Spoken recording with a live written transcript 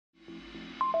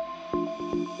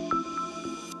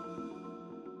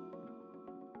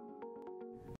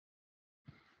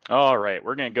All right,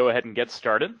 we're going to go ahead and get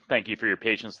started. Thank you for your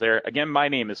patience there. Again, my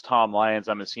name is Tom Lyons.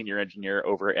 I'm a senior engineer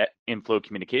over at Inflow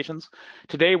Communications.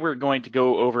 Today, we're going to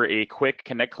go over a quick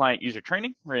Connect client user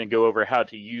training. We're going to go over how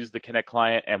to use the Connect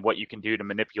client and what you can do to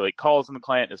manipulate calls in the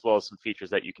client, as well as some features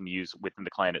that you can use within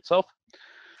the client itself.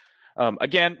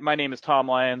 Again, my name is Tom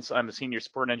Lyons. I'm a senior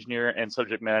support engineer and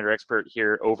subject matter expert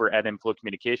here over at Inflow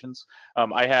Communications.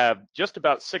 I have just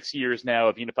about 6 years now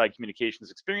of unified communications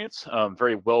experience,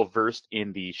 very well versed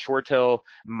in the ShoreTel,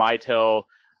 Mitel,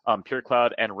 Pure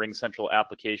Cloud, and Ring Central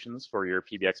applications for your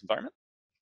PBX environment.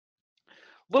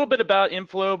 A little bit about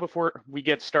Inflow before we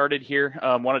get started here.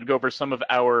 Wanted to go over some of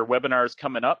our webinars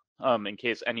coming up in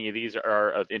case any of these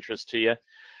are of interest to you.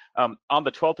 On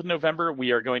the 12th of November,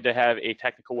 we are going to have a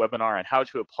technical webinar on how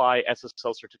to apply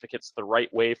SSL certificates the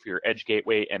right way for your edge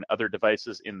gateway and other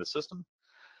devices in the system,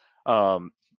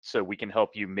 so we can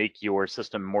help you make your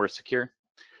system more secure.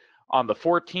 On the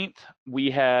 14th, we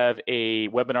have a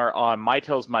webinar on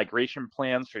Mitel's migration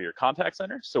plans for your contact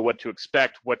center. So what to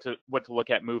expect, what to look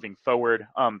at moving forward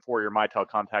for your Mitel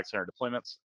contact center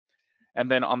deployments. And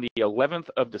then on the 11th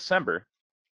of December,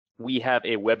 we have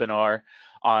a webinar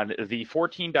on the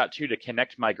 14.2 to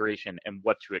Connect migration and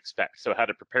what to expect. So how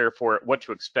to prepare for it, what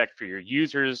to expect for your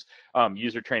users,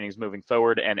 user trainings moving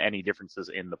forward, and any differences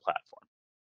in the platform.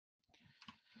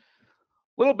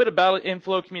 A little bit about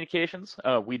Inflow Communications.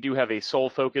 We do have a sole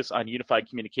focus on unified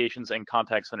communications and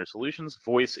contact center solutions.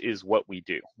 Voice is what we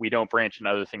do. We don't branch in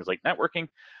other things like networking.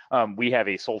 We have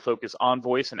a sole focus on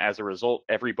voice, and as a result,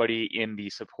 everybody in the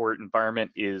support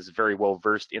environment is very well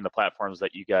versed in the platforms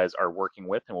that you guys are working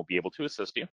with and will be able to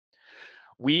assist you.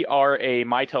 We are a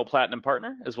Mitel Platinum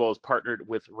partner, as well as partnered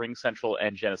with Ring Central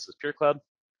and Genesis Pure Cloud.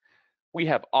 We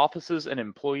have offices and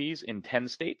employees in 10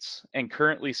 states and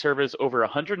currently service over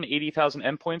 180,000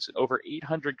 endpoints, over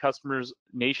 800 customers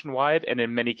nationwide, and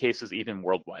in many cases, even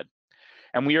worldwide.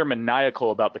 And we are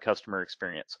maniacal about the customer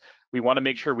experience. We want to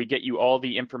make sure we get you all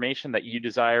the information that you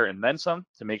desire and then some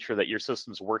to make sure that your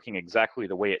system's working exactly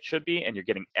the way it should be and you're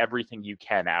getting everything you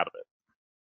can out of it.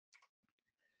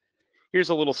 Here's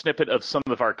a little snippet of some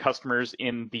of our customers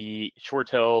in the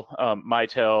ShoreTel,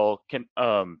 Mitel,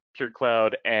 Pure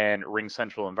Cloud, and Ring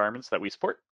Central environments that we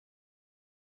support.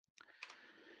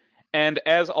 And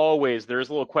as always, there's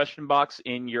a little question box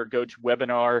in your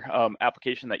GoToWebinar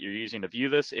application that you're using to view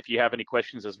this. If you have any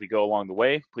questions as we go along the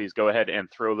way, please go ahead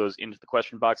and throw those into the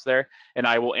question box there, and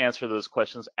I will answer those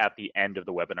questions at the end of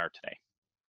the webinar today.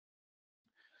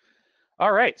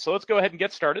 All right, so let's go ahead and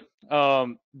get started.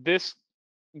 This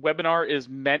webinar is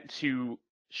meant to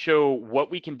show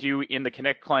what we can do in the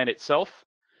Connect client itself,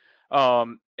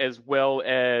 as well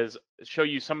as show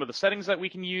you some of the settings that we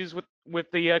can use with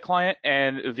the client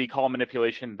and the call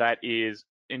manipulation that is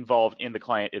involved in the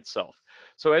client itself.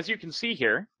 So as you can see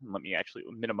here, let me actually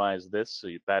minimize this so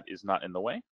that is not in the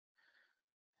way.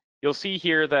 You'll see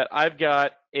here that I've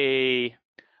got a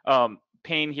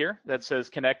pane here that says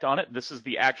Connect on it. This is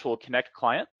the actual Connect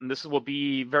client, and this will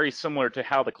be very similar to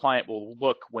how the client will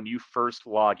look when you first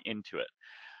log into it.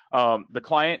 The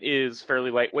client is fairly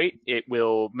lightweight. It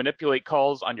will manipulate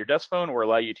calls on your desk phone or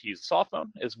allow you to use a soft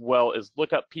phone, as well as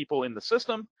look up people in the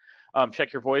system,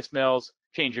 check your voicemails,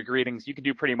 change your greetings. You can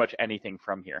do pretty much anything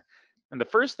from here. And the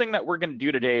first thing that we're going to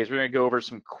do today is we're going to go over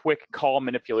some quick call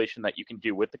manipulation that you can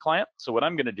do with the client. So what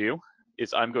I'm going to do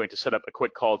is I'm going to set up a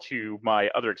quick call to my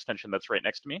other extension that's right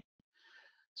next to me.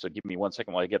 So give me 1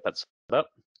 second while I get that set up,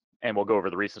 and we'll go over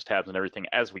the recent tabs and everything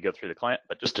as we go through the client.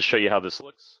 But just to show you how this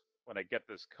looks, when I get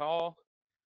this call,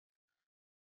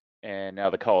 and now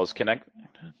the call is connected,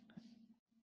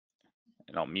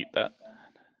 and I'll mute that.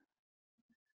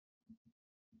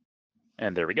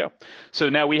 And there we go. So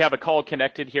now we have a call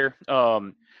connected here.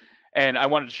 And I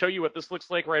wanted to show you what this looks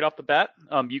like right off the bat.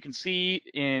 You can see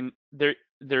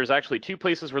there's actually two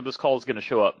places where this call is going to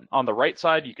show up. On the right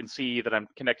side, you can see that I'm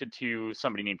connected to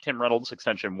somebody named Tim Reynolds,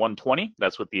 extension 120.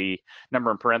 That's what the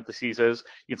number in parentheses is.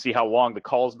 You can see how long the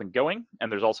call has been going.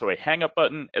 And there's also a hang up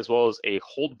button as well as a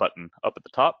hold button up at the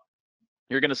top.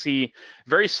 You're going to see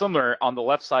very similar on the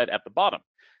left side at the bottom.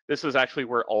 This is actually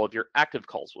where all of your active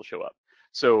calls will show up.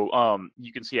 So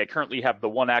you can see I currently have the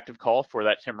one active call for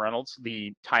that Tim Reynolds.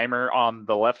 The timer on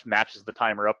the left matches the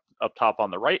timer up top on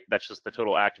the right. That's just the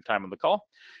total active time of the call.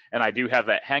 And I do have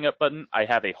that hang up button. I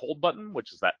have a hold button,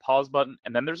 which is that pause button.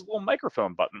 And then there's a little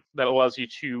microphone button that allows you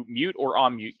to mute or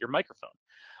unmute your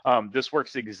microphone. This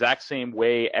works the exact same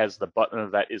way as the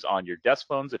button that is on your desk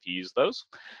phones if you use those.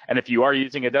 And if you are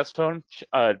using a desk phone,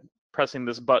 pressing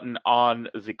this button on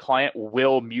the client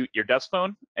will mute your desk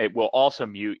phone. It will also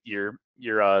mute your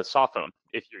soft phone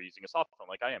if you're using a soft phone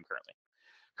like I am currently.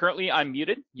 Currently, I'm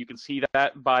muted. You can see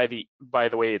that by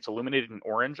the way it's illuminated in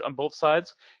orange on both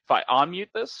sides. If I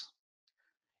unmute this,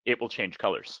 it will change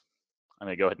colors. I'm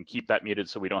going to go ahead and keep that muted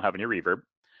so we don't have any reverb.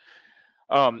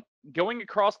 Going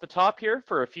across the top here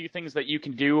for a few things that you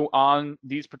can do on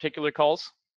these particular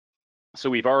calls. So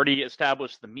we've already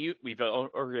established the mute. We've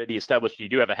already established you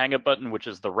do have a hang up button, which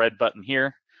is the red button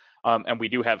here. And we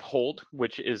do have hold,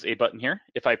 which is a button here.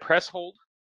 If I press hold,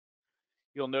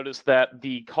 you'll notice that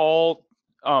the call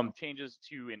changes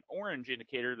to an orange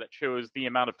indicator that shows the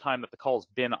amount of time that the call's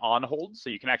been on hold. So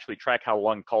you can actually track how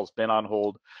long the call's been on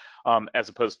hold, as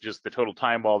opposed to just the total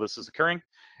time while this is occurring.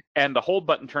 And the hold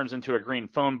button turns into a green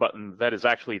phone button that is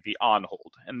actually the on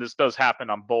hold. And this does happen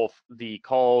on both the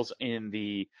calls in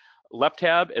the left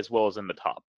tab as well as in the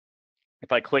top.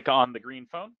 If I click on the green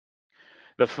phone,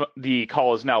 the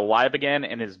call is now live again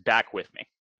and is back with me.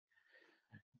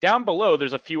 Down below,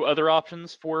 there's a few other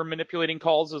options for manipulating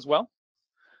calls as well.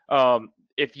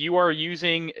 If you are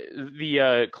using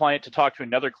the client to talk to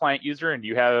another client user and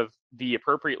you have the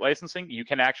appropriate licensing, you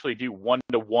can actually do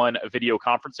one-to-one video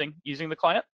conferencing using the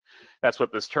client. That's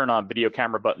what this turn on video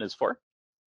camera button is for.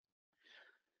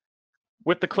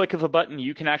 With the click of a button,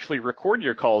 you can actually record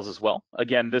your calls as well.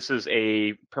 Again, this is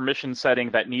a permission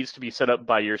setting that needs to be set up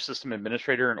by your system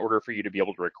administrator in order for you to be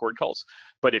able to record calls.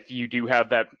 But if you do have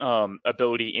that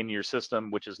ability in your system,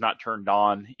 which is not turned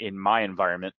on in my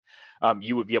environment,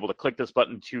 you would be able to click this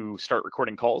button to start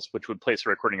recording calls, which would place a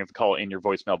recording of the call in your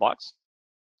voicemail box.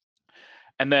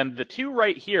 And then the two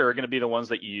right here are going to be the ones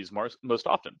that you use most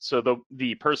often. So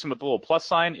the person with the little plus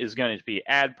sign is going to be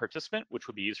add participant, which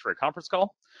would be used for a conference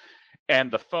call.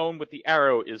 And the phone with the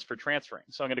arrow is for transferring.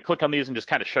 So I'm going to click on these and just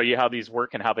kind of show you how these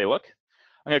work and how they look.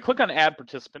 I'm going to click on add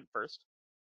participant first.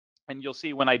 And you'll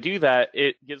see when I do that,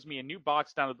 it gives me a new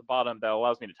box down at the bottom that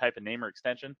allows me to type a name or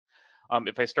extension.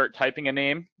 If I start typing a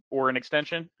name or an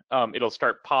extension, it'll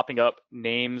start popping up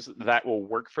names that will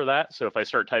work for that. So if I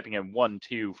start typing in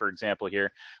 1-2, for example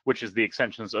here, which is the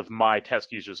extensions of my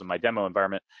test users in my demo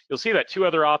environment, you'll see that two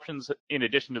other options in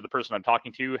addition to the person I'm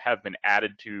talking to have been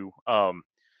added to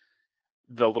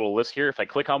the little list here. If I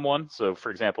click on one, so for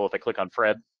example, if I click on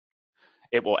Fred,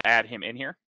 it will add him in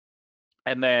here.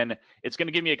 And then it's going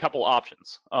to give me a couple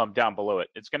options down below it.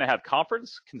 It's going to have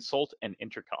conference, consult, and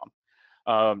intercom.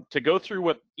 To go through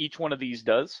what each one of these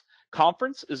does,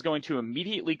 conference is going to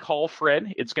immediately call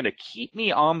Fred. It's going to keep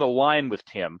me on the line with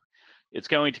Tim. It's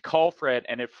going to call Fred,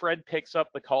 and if Fred picks up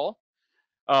the call,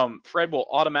 Fred will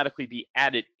automatically be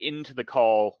added into the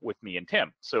call with me and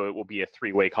Tim. So it will be a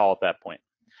three-way call at that point.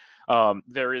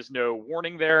 There is no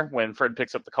warning there. When Fred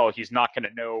picks up the call, he's not going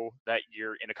to know that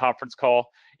you're in a conference call.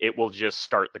 It will just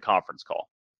start the conference call.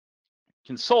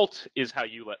 Consult is how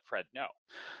you let Fred know.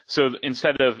 So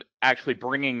instead of actually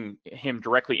bringing him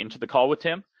directly into the call with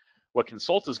Tim, what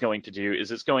consult is going to do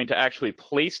is it's going to actually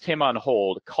place Tim on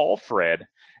hold, call Fred,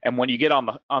 and when you get on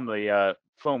the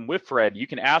phone with Fred, you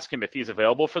can ask him if he's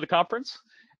available for the conference,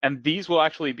 and these will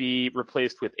actually be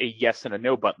replaced with a yes and a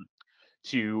no button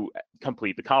to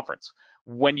complete the conference.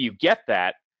 When you get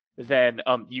that, then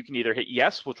you can either hit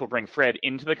yes, which will bring Fred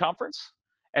into the conference,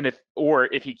 and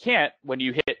if he can't, when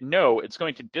you hit no, it's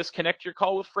going to disconnect your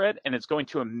call with Fred, and it's going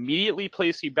to immediately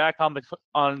place you back on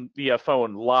the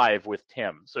phone live with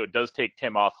Tim. So it does take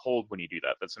Tim off hold when you do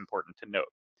that. That's important to note.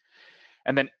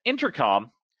 And then intercom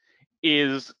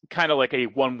is kind of like a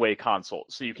one-way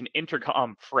consult. So you can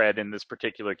intercom Fred in this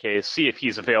particular case, see if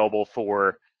he's available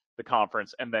for the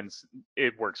conference, and then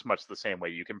it works much the same way.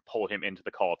 You can pull him into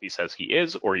the call if he says he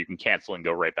is, or you can cancel and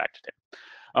go right back to Tim.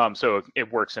 So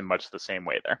it works in much the same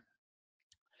way there.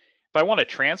 If I want to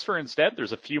transfer instead,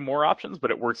 there's a few more options, but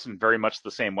it works in very much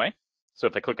the same way. So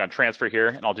if I click on transfer here,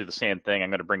 and I'll do the same thing, I'm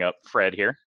going to bring up Fred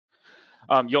here.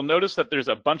 You'll notice that there's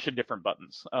a bunch of different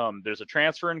buttons. There's a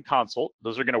transfer and consult.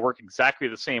 Those are going to work exactly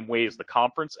the same way as the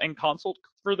conference and consult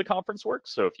for the conference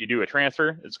works. So if you do a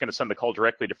transfer, it's going to send the call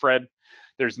directly to Fred.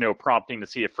 There's no prompting to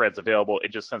see if Fred's available.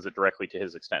 It just sends it directly to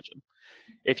his extension.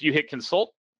 If you hit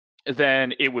consult,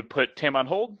 then it would put Tim on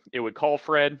hold. It would call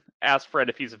Fred, ask Fred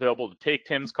if he's available to take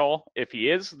Tim's call. If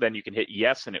he is, then you can hit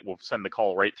yes, and it will send the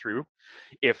call right through.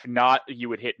 If not, you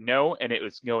would hit no, and it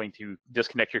was going to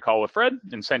disconnect your call with Fred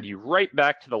and send you right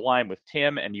back to the line with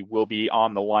Tim, and you will be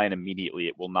on the line immediately.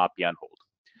 It will not be on hold.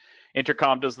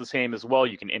 Intercom does the same as well.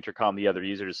 You can intercom the other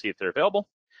user to see if they're available.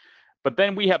 But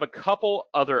then we have a couple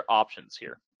other options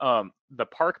here. The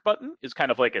park button is kind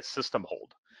of like a system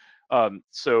hold.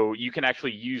 So you can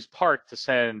actually use Park to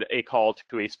send a call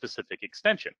to a specific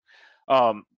extension.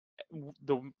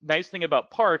 The nice thing about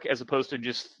Park, as opposed to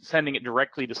just sending it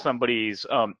directly to somebody's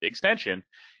extension,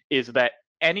 is that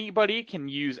anybody can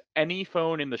use any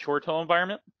phone in the ShoreTel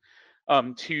environment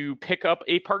to pick up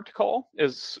a parked call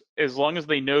as long as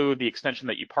they know the extension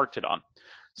that you parked it on.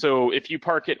 So if you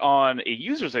park it on a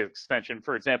user's extension,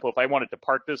 for example, if I wanted to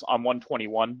park this on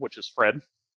 121, which is Fred,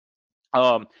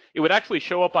 it would actually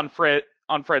show up on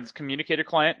Fred's communicator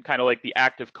client, kind of like the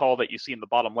active call that you see in the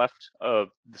bottom left of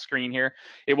the screen here.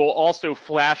 It will also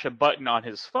flash a button on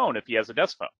his phone if he has a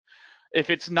desk phone. If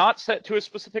it's not set to a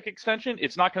specific extension,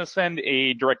 it's not going to send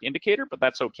a direct indicator, but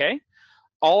that's okay.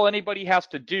 All anybody has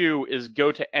to do is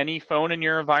go to any phone in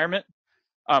your environment,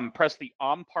 press the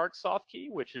on park soft key,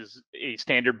 which is a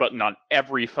standard button on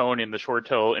every phone in the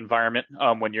ShoreTel environment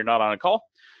when you're not on a call.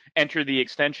 Enter the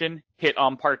extension, hit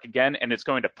on park again, and it's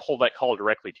going to pull that call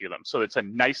directly to them. So it's a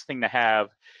nice thing to have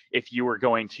if you were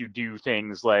going to do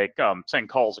things like send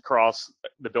calls across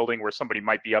the building where somebody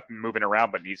might be up and moving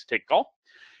around but needs to take a call.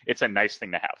 It's a nice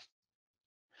thing to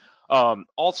have.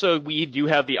 Also, we do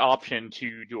have the option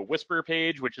to do a whisper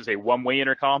page, which is a one-way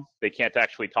intercom. They can't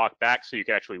actually talk back, so you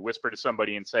can actually whisper to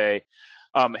somebody and say,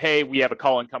 hey, we have a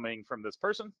call incoming from this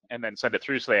person, and then send it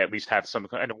through so they at least have some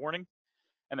kind of warning.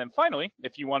 And then finally,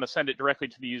 if you want to send it directly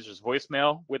to the user's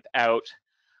voicemail without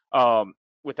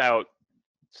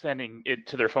sending it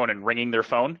to their phone and ringing their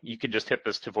phone, you can just hit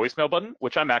this to voicemail button,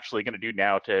 which I'm actually going to do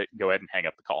now to go ahead and hang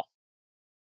up the call.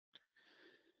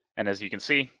 And as you can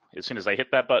see, as soon as I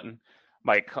hit that button,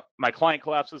 my client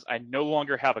collapses. I no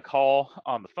longer have a call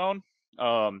on the phone,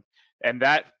 and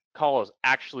that call is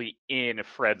actually in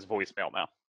Fred's voicemail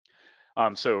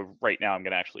now. So right now I'm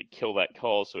going to actually kill that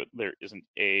call so there isn't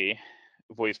a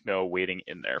voicemail waiting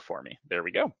in there for me. There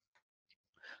we go.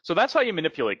 So that's how you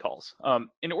manipulate calls.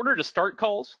 In order to start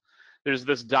calls, there's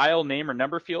this dial name or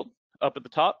number field up at the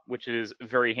top, which is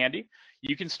very handy.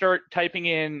 You can start typing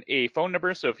in a phone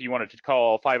number. So if you wanted to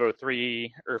call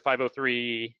 503 or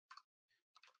 503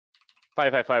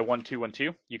 555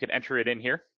 1212, you can enter it in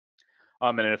here.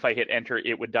 And if I hit enter,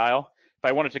 it would dial. If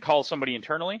I wanted to call somebody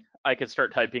internally, I could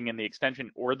start typing in the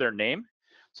extension or their name.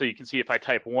 So you can see if I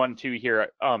type 1, 2 here,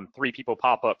 3 people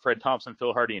pop up, Fred Thompson,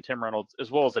 Phil Hardy, and Tim Reynolds,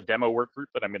 as well as a demo work group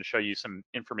that I'm going to show you some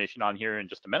information on here in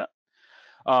just a minute.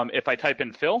 If I type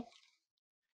in Phil,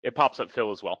 it pops up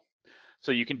Phil as well.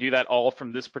 So you can do that all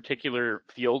from this particular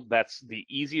field. That's the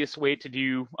easiest way to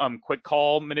do quick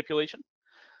call manipulation.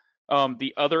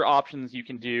 The other options you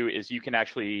can do is you can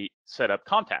actually set up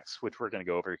contacts, which we're going to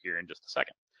go over here in just a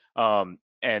second.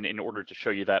 And in order to show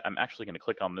you that, I'm actually going to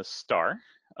click on this star.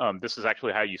 This is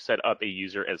actually how you set up a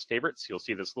user as favorites. You'll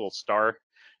see this little star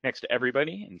next to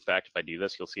everybody. In fact, if I do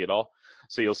this, you'll see it all.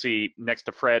 So you'll see next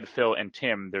to Fred, Phil, and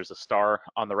Tim, there's a star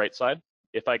on the right side.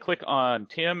 If I click on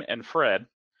Tim and Fred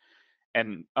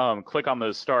and click on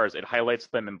those stars, it highlights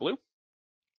them in blue.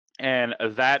 And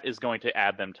that is going to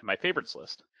add them to my favorites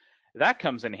list. That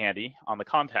comes in handy on the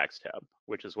contacts tab,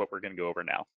 which is what we're going to go over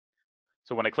now.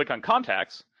 So when I click on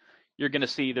contacts, you're going to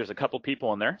see there's a couple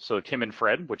people in there. So Tim and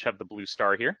Fred, which have the blue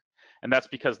star here. And that's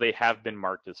because they have been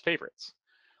marked as favorites.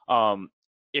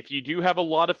 If you do have a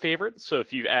lot of favorites, so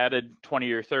if you've added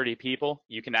 20 or 30 people,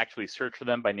 you can actually search for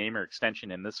them by name or extension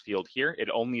in this field here. It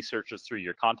only searches through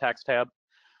your contacts tab.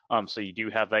 So you do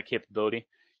have that capability.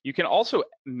 You can also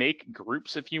make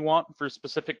groups if you want for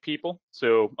specific people.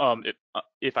 So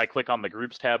if I click on the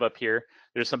groups tab up here,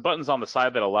 there's some buttons on the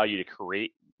side that allow you to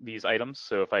create these items.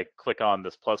 So if I click on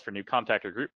this plus for new contact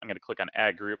or group, I'm going to click on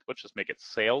add group. Let's just make it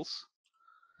sales,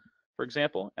 for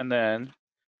example. And then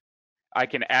I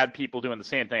can add people doing the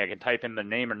same thing. I can type in the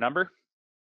name or number.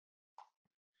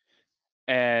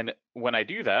 And when I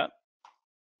do that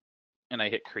and I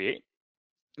hit create,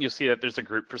 you'll see that there's a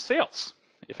group for sales.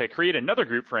 If I create another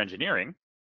group for engineering,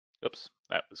 oops,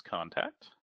 that was contact.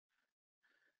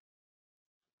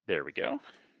 There we go.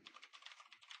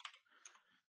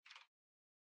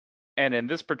 And in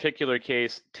this particular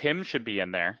case, Tim should be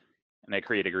in there, and I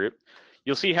create a group.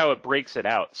 You'll see how it breaks it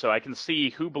out. So I can see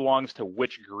who belongs to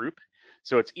which group,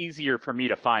 so it's easier for me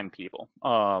to find people.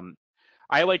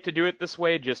 I like to do it this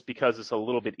way just because it's a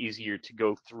little bit easier to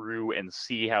go through and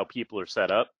see how people are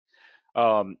set up.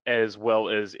 As well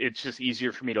as it's just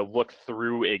easier for me to look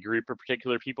through a group of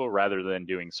particular people rather than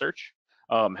doing search.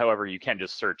 However, you can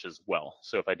just search as well.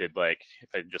 So if I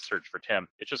just search for Tim,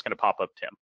 it's just going to pop up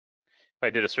Tim. If I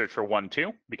did a search for 1,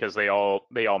 2, because they all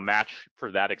match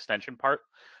for that extension part,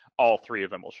 all 3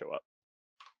 of them will show up.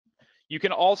 You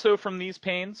can also, from these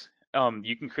panes,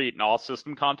 you can create an all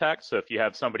system contact. So if you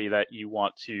have somebody that you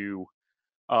want to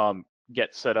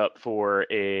get set up for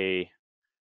a,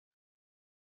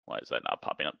 why is that not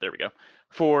popping up? There we go.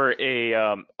 For a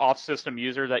off-system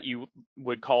user that you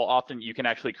would call often, you can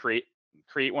actually create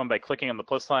create one by clicking on the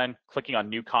plus sign, clicking on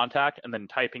new contact, and then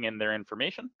typing in their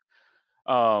information.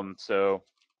 So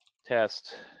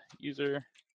test user,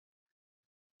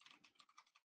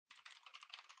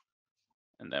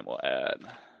 and then we'll add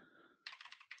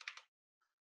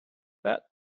that.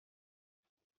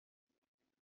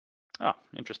 Oh,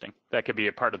 interesting. That could be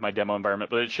a part of my demo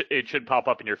environment, but it should pop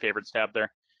up in your favorites tab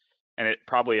there. And it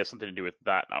probably has something to do with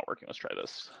that not working. Let's try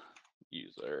this.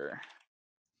 User.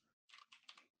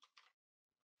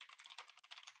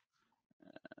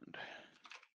 And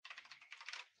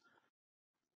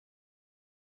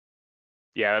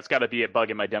yeah, that's got to be a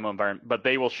bug in my demo environment, but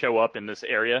they will show up in this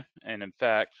area. And in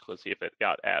fact, let's see if it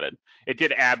got added. It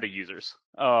did add the users.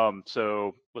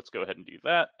 So let's go ahead and do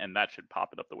that, and that should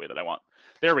pop it up the way that I want.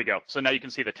 There we go. So now you can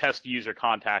see the test user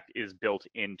contact is built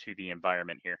into the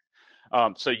environment here.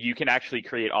 So you can actually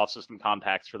create off-system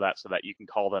contacts for that so that you can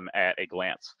call them at a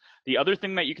glance. The other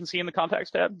thing that you can see in the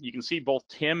contacts tab, you can see both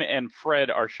Tim and Fred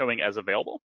are showing as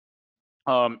available.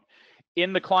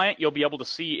 In the client, you'll be able to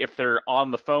see if they're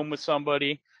on the phone with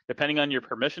somebody. Depending on your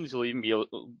permissions, you'll even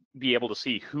be able to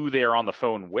see who they're on the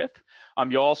phone with.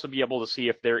 You'll also be able to see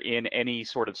if they're in any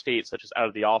sort of state, such as out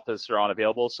of the office or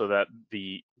unavailable, so that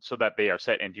they are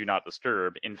set and do not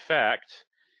disturb. In fact,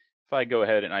 if I go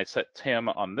ahead and I set Tim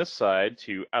on this side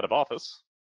to out of office,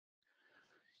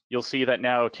 you'll see that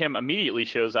now Tim immediately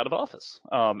shows out of office.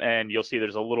 And you'll see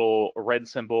there's a little red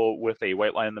symbol with a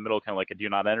white line in the middle, kind of like a do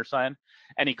not enter sign.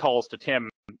 Any calls to Tim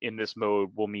in this mode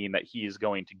will mean that he is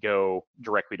going to go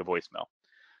directly to voicemail.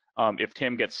 If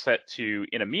Tim gets set to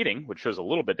in a meeting, which shows a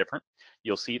little bit different,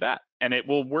 you'll see that. And it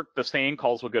will work the same,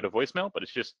 calls will go to voicemail, but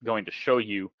it's just going to show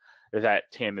you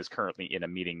that Tim is currently in a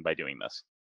meeting by doing this.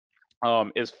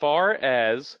 As far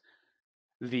as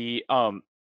the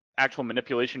actual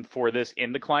manipulation for this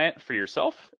in the client for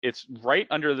yourself, it's right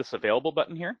under this available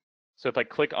button here. So if I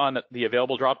click on the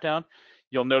available dropdown,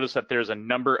 you'll notice that there's a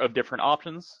number of different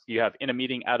options. You have in a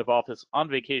meeting, out of office, on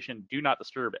vacation, do not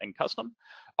disturb, and custom.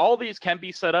 All these can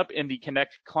be set up in the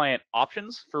Connect client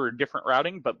options for different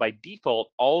routing, but by default,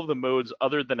 all of the modes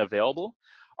other than available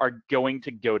are going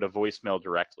to go to voicemail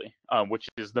directly, which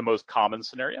is the most common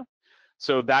scenario.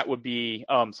 So that would be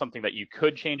something that you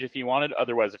could change if you wanted.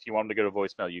 Otherwise, if you wanted to go to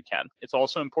voicemail, you can. It's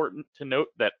also important to note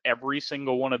that every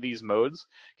single one of these modes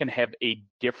can have a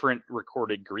different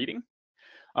recorded greeting.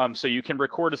 So you can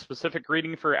record a specific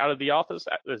greeting for out of the office,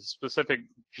 a specific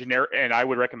generic, and I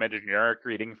would recommend a generic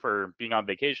greeting for being on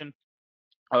vacation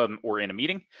or in a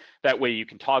meeting. That way you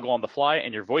can toggle on the fly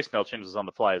and your voicemail changes on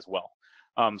the fly as well.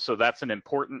 So that's an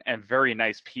important and very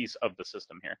nice piece of the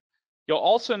system here. You'll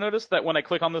also notice that when I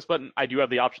click on this button, I do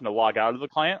have the option to log out of the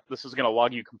client. This is going to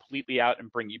log you completely out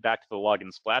and bring you back to the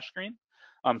login splash screen.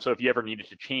 So if you ever needed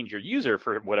to change your user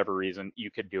for whatever reason,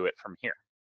 you could do it from here.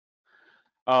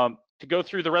 To go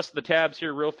through the rest of the tabs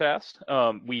here real fast,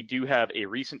 we do have a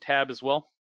recent tab as well.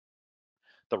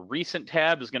 The recent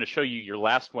tab is going to show you your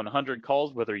last 100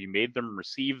 calls, whether you made them,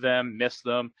 received them, missed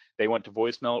them, they went to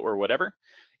voicemail or whatever.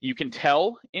 You can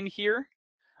tell in here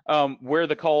where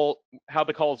the call, how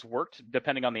the calls worked,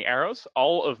 depending on the arrows.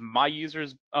 All of my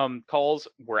users' calls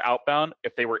were outbound.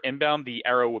 If they were inbound, the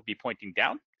arrow would be pointing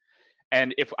down.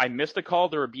 And if I missed a call,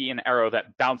 there would be an arrow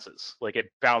that bounces, like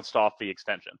it bounced off the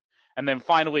extension. And then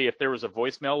finally, if there was a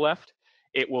voicemail left,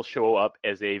 it will show up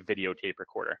as a videotape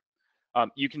recorder.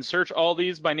 You can search all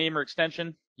these by name or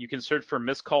extension. You can search for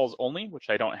missed calls only, which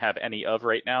I don't have any of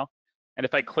right now. And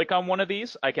if I click on one of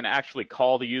these, I can actually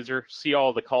call the user, see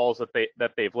all the calls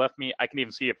that they've left me. I can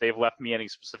even see if they've left me any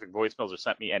specific voicemails or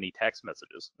sent me any text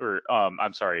messages, or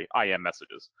I'm sorry, IM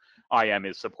messages. IM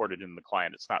is supported in the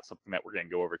client. It's not something that we're going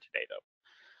to go over today,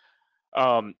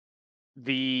 though.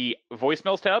 The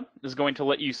voicemails tab is going to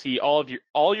let you see all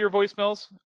your voicemails,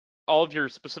 all of your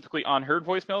specifically unheard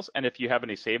voicemails, and if you have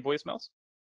any saved voicemails.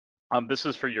 This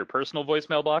is for your personal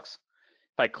voicemail box.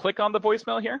 If I click on the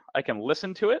voicemail here, I can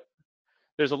listen to it.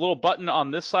 There's a little button on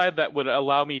this side that would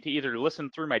allow me to either listen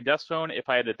through my desk phone if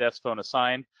I had a desk phone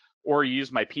assigned, or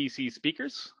use my PC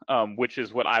speakers, which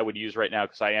is what I would use right now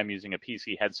because I am using a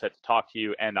PC headset to talk to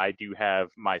you, and I do have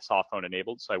my soft phone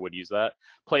enabled, so I would use that.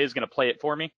 Play is going to play it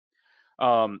for me.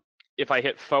 If I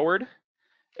hit forward,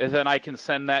 then I can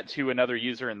send that to another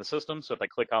user in the system. So if I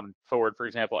click on forward, for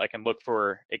example, I can look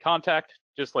for a contact,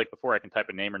 just like before. I can type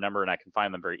a name or number, and I can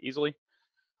find them very easily.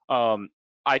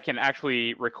 I can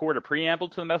actually record a preamble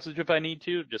to the message if I need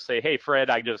to. Just say, hey,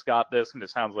 Fred, I just got this, and it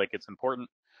sounds like it's important.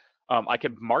 I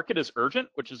can mark it as urgent,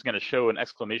 which is going to show an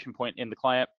exclamation point in the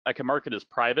client. I can mark it as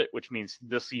private, which means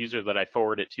this user that I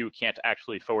forward it to can't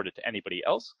actually forward it to anybody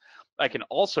else. I can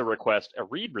also request a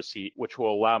read receipt, which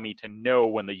will allow me to know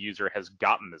when the user has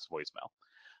gotten this voicemail.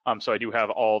 So I do have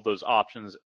all those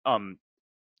options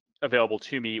available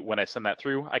to me when I send that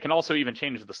through. I can also even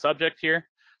change the subject here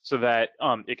so that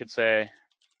it could say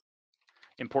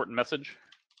important message.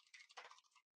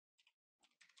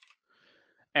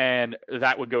 And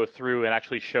that would go through and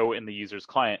actually show in the user's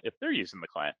client if they're using the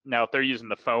client. Now, if they're using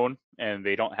the phone and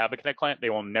they don't have a Connect client, they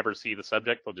will never see the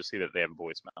subject. They'll just see that they have a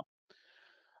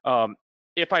voicemail.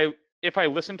 If I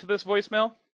listen to this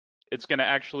voicemail, it's going to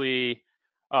actually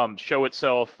show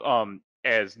itself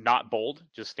as not bold,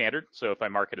 just standard. So if I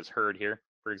mark it as heard here,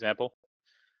 for example,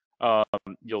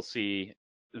 you'll see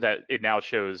that it now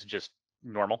shows just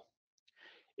normal.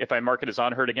 If I mark it as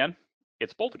unheard again,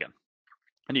 it's bold again.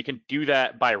 And you can do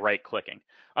that by right-clicking.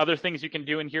 Other things you can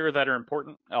do in here that are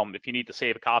important, if you need to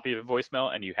save a copy of a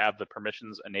voicemail and you have the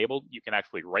permissions enabled, you can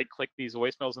actually right-click these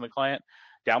voicemails in the client,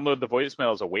 download the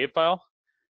voicemail as a WAV file.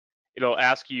 It'll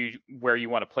ask you where you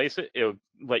want to place it. It'll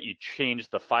let you change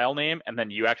the file name, and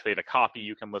then you actually have a copy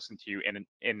you can listen to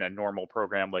in a normal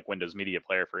program like Windows Media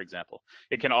Player, for example.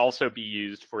 It can also be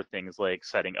used for things like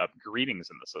setting up greetings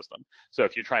in the system. So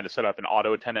if you're trying to set up an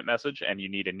auto-attendant message and you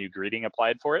need a new greeting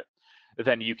applied for it,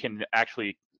 then you can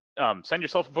actually send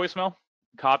yourself a voicemail,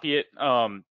 copy it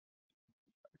down,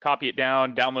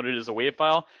 download it as a WAV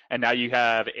file, and now you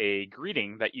have a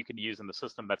greeting that you can use in the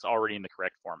system that's already in the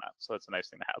correct format. So that's a nice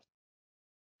thing to have.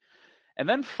 And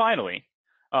then finally,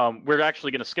 we're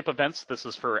actually going to skip events. This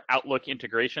is for Outlook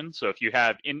integration. So if you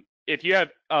have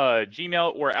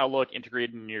Gmail or Outlook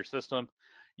integrated in your system,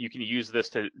 you can use this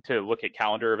to look at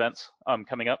calendar events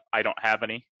coming up. I don't have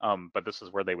any, but this is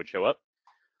where they would show up.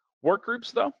 Work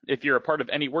groups, though, if you're a part of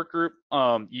any work group,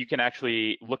 you can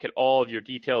actually look at all of your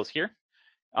details here.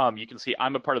 You can see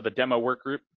I'm a part of the demo work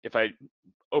group. If I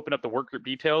open up the work group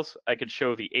details, I could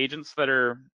show the agents that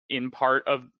are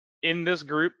in this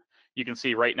group. You can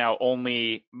see right now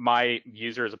only my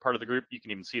user is a part of the group. You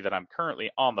can even see that I'm currently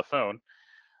on the phone.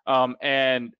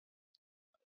 And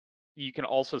you can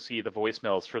also see the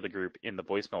voicemails for the group in the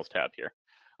voicemails tab here.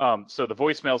 So the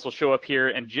voicemails will show up here,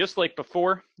 and just like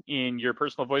before in your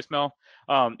personal voicemail,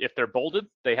 if they're bolded,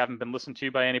 they haven't been listened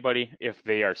to by anybody. If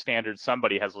they are standard,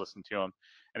 somebody has listened to them.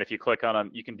 And if you click on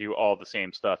them, you can do all the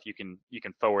same stuff. You can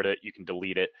forward it, you can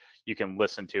delete it, you can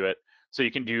listen to it. So you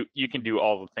can do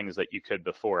all the things that you could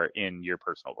before in your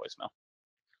personal voicemail.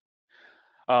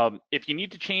 If you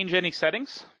need to change any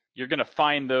settings, you're going to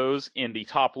find those in the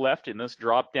top left in this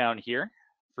drop down here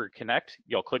for Connect.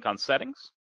 You'll click on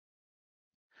Settings.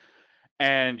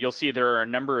 And you'll see there are a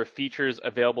number of features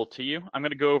available to you. I'm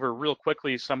going to go over real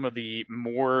quickly some of the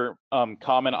more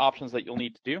common options that you'll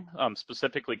need to do,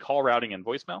 specifically call routing and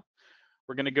voicemail.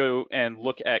 We're going to go and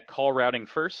look at call routing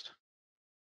first.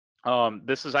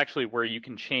 This is actually where you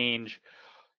can change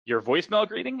your voicemail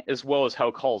greeting as well as how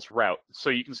calls route.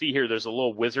 So you can see here there's a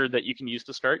little wizard that you can use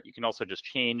to start. You can also just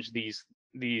change these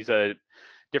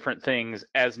different things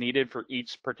as needed for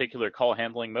each particular call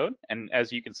handling mode. And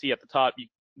as you can see at the top,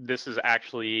 this is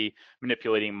actually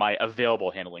manipulating my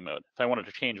available handling mode. If I wanted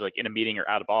to change like in a meeting or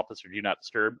out of office or do not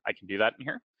disturb, I can do that in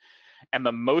here. And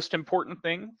the most important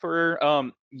thing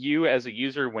for you as a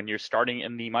user when you're starting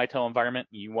in the Mitel environment,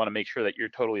 you want to make sure that you're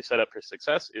totally set up for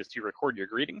success, is to record your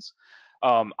greetings.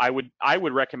 I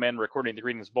would recommend recording the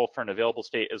greetings both for an available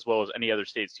state as well as any other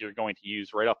states you're going to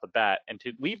use right off the bat, and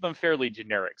to leave them fairly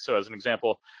generic. So as an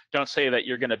example, don't say that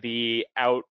you're going to be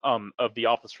out of the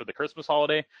office for the Christmas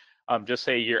holiday. Just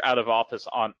say you're out of office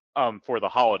for the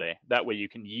holiday. That way you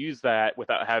can use that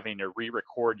without having to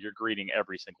re-record your greeting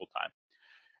every single time.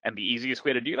 And the easiest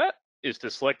way to do that is to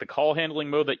select the call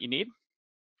handling mode that you need.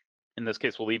 In this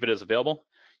case, we'll leave it as available.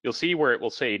 You'll see where it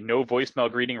will say no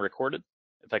voicemail greeting recorded.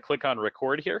 If I click on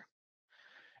record here,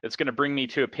 it's going to bring me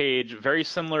to a page very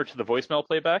similar to the voicemail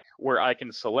playback, where I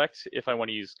can select if I want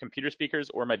to use computer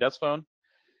speakers or my desk phone.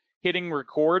 Hitting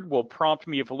record will prompt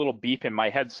me with a little beep in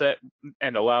my headset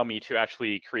and allow me to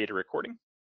actually create a recording.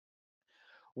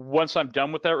 Once I'm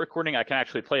done with that recording, I can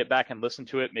actually play it back and listen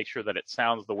to it, make sure that it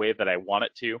sounds the way that I want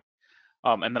it to.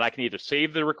 And then I can either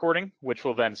save the recording, which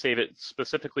will then save it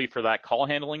specifically for that call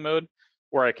handling mode,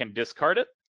 or I can discard it,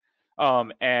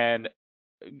 and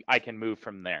I can move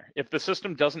from there. If the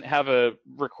system doesn't have a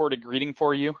recorded greeting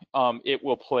for you, it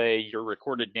will play your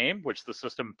recorded name, which the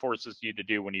system forces you to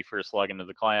do when you first log into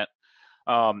the client.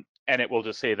 And it will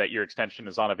just say that your extension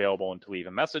is unavailable and to leave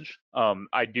a message.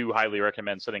 I do highly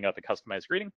recommend setting up a customized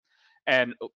greeting.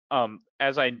 And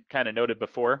as I kind of noted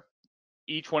before,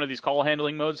 each one of these call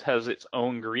handling modes has its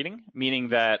own greeting, meaning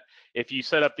that if you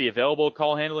set up the available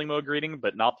call handling mode greeting,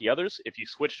 but not the others, if you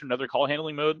switch to another call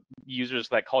handling mode, users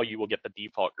that call you will get the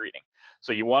default greeting.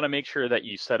 So you want to make sure that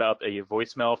you set up a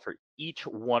voicemail for each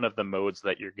one of the modes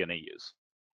that you're going to use.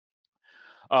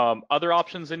 Other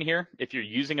options in here, if you're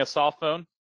using a soft phone,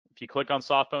 if you click on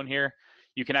soft phone here,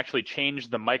 you can actually change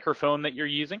the microphone that you're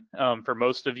using. For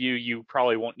most of you, you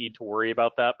probably won't need to worry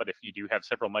about that, but if you do have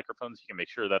several microphones, you can make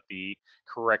sure that the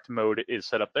correct mode is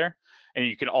set up there. And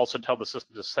you can also tell the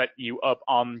system to set you up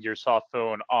on your soft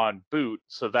phone on boot,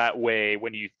 so that way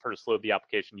when you first load the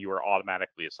application, you are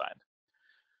automatically assigned.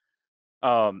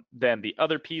 Then the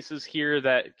other pieces here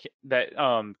that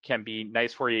can be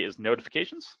nice for you is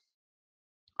notifications.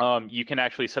 You can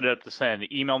actually set it up to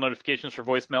send email notifications for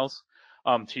voicemails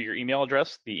to your email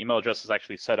address. The email address is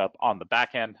actually set up on the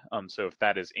back end, so if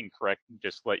that is incorrect,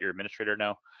 just let your administrator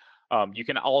know. You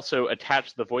can also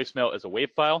attach the voicemail as a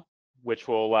WAV file, which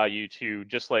will allow you to,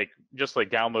 just like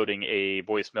downloading a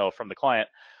voicemail from the client,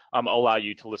 allow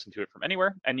you to listen to it from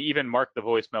anywhere, and even mark the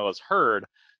voicemail as heard,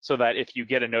 so that if you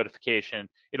get a notification,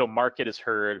 it'll mark it as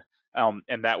heard,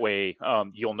 and that way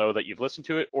you'll know that you've listened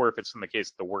to it, or if it's in the case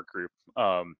of the work group,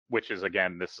 which is,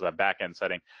 again, this is a back-end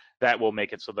setting, that will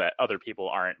make it so that other people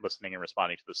aren't listening and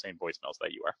responding to the same voicemails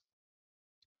that you are.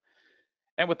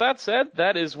 And with that said,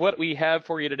 that is what we have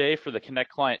for you today for the Connect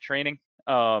client training.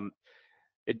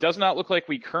 It does not look like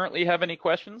we currently have any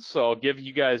questions, so I'll give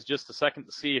you guys just a second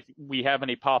to see if we have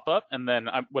any pop up, and then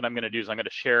what I'm going to do is I'm going to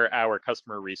share our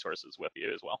customer resources with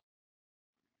you as well.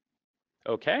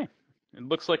 Okay, it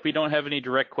looks like we don't have any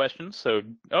direct questions, so,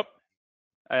 oh,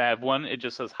 I have one. It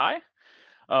just says hi.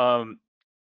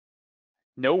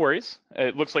 No worries.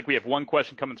 It looks like we have one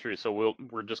question coming through, so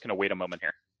we're just going to wait a moment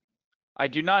here. I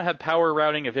do not have power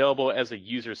routing available as a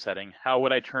user setting. How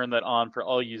would I turn that on for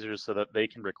all users so that they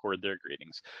can record their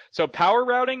greetings? So power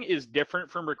routing is different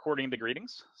from recording the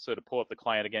greetings. So to pull up the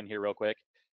client again here real quick,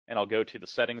 and I'll go to the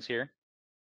settings here.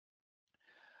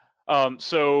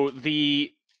 So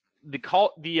the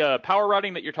power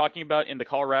routing that you're talking about in the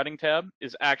call routing tab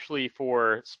is actually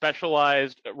for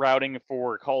specialized routing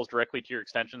for calls directly to your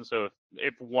extension. So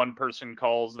if one person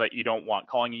calls that you don't want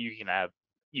calling you,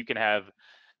 you can have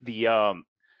the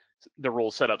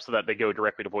rules set up so that they go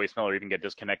directly to voicemail or even get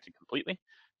disconnected completely.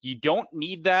 You don't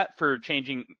need that for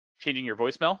changing your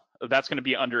voicemail. That's going to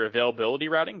be under availability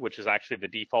routing, which is actually the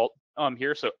default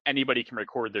here, so anybody can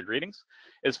record their greetings.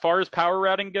 As far as power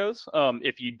routing goes,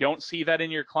 if you don't see that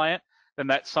in your client, then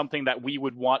that's something that we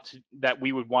would want to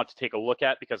take a look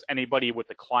at, because anybody with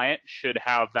the client should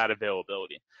have that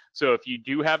availability. So if you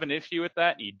do have an issue with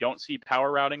that and you don't see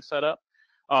power routing set up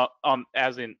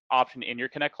as an option in your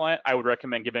Connect client, I would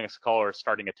recommend giving us a call or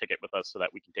starting a ticket with us so that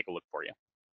we can take a look for you.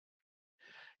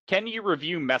 Can you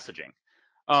review messaging?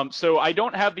 So I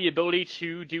don't have the ability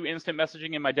to do instant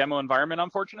messaging in my demo environment,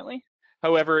 unfortunately.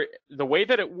 However, the way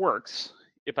that it works,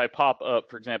 if I pop up,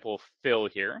 for example, Phil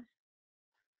here,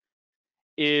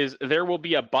 is there will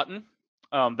be a button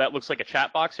that looks like a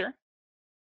chat box here.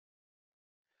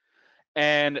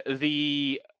 And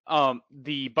the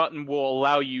button will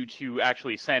allow you to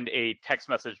actually send a text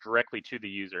message directly to the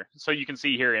user. So you can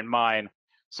see here in mine,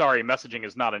 sorry, messaging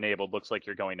is not enabled. Looks like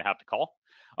you're going to have to call.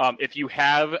 If you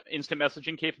have instant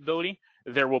messaging capability,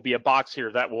 there will be a box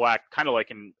here that will act kind of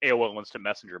like an AOL Instant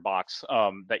Messenger box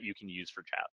that you can use for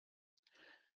chat.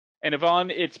 And Yvonne,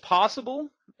 it's possible,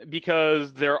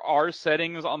 because there are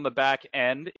settings on the back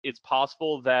end, it's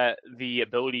possible that the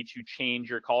ability to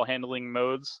change your call handling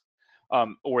modes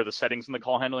or the settings in the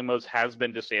call handling modes has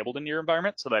been disabled in your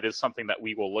environment. So that is something that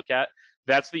we will look at.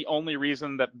 That's the only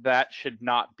reason that that should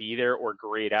not be there or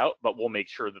grayed out, but we'll make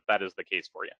sure that that is the case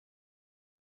for you.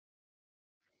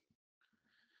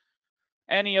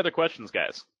 Any other questions,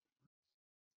 guys?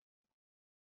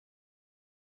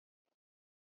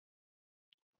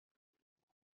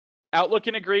 Outlook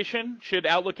integration, should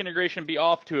Outlook integration be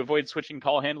off to avoid switching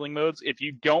call handling modes? If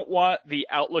you don't want the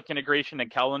Outlook integration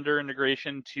and calendar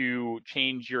integration to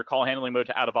change your call handling mode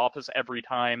to out of office every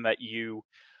time that you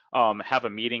have a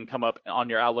meeting come up on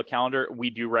your Outlook calendar, we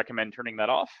do recommend turning that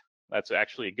off. That's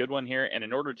actually a good one here. And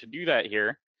in order to do that here,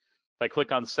 if I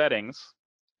click on settings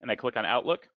and I click on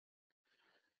Outlook,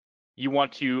 you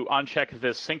want to uncheck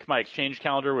this sync my exchange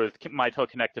calendar with Mitel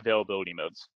Connect availability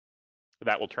modes.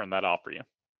 That will turn that off for you.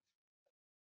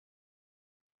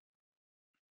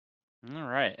 All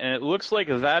right, and it looks like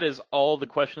that is all the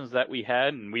questions that we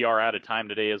had, and we are out of time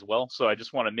today as well. So I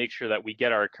just want to make sure that we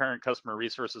get our current customer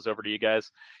resources over to you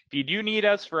guys. If you do need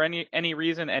us for any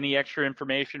reason, any extra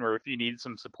information, or if you need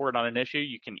some support on an issue,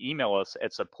 you can email us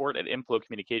at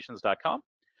support@inflowcommunications.com.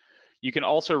 You can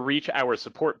also reach our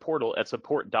support portal at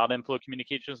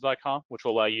support.inflowcommunications.com, which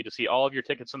will allow you to see all of your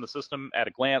tickets in the system at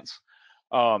a glance,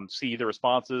 see the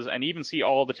responses, and even see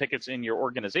all the tickets in your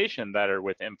organization that are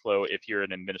with Inflow if you're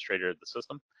an administrator of the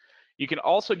system. You can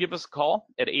also give us a call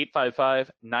at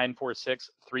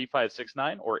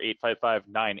 855-946-3569 or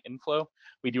 855-9-INFLO.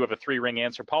 We do have a 3-ring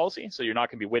answer policy, so you're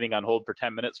not going to be waiting on hold for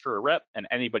 10 minutes for a rep, and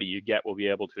anybody you get will be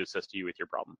able to assist you with your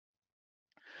problem.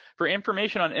 For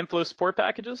information on Inflow support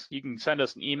packages, you can send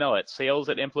us an email at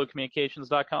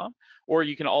sales@inflowcommunications.com, or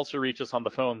you can also reach us on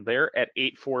the phone there at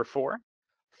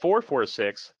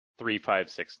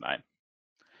 844-446-3569.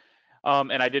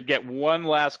 And I did get one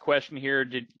last question here.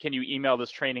 Can you email this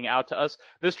training out to us?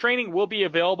 This training will be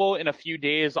available in a few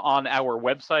days on our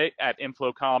website at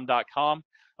inflowcom.com.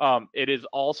 It is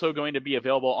also going to be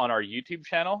available on our YouTube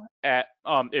channel at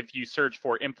if you search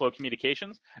for Inflow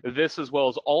Communications. This, as well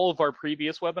as all of our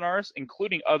previous webinars,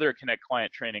 including other Connect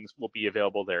client trainings, will be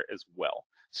available there as well.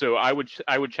 So I would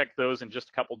check those in just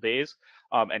a couple days,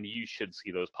 and you should see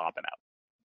those popping out.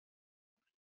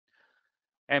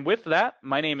 And with that,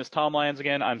 my name is Tom Lyons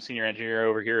again. I'm Senior Engineer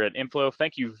over here at Inflow.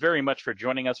 Thank you very much for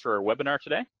joining us for our webinar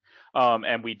today,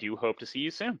 and we do hope to see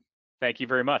you soon. Thank you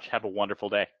very much. Have a wonderful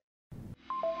day.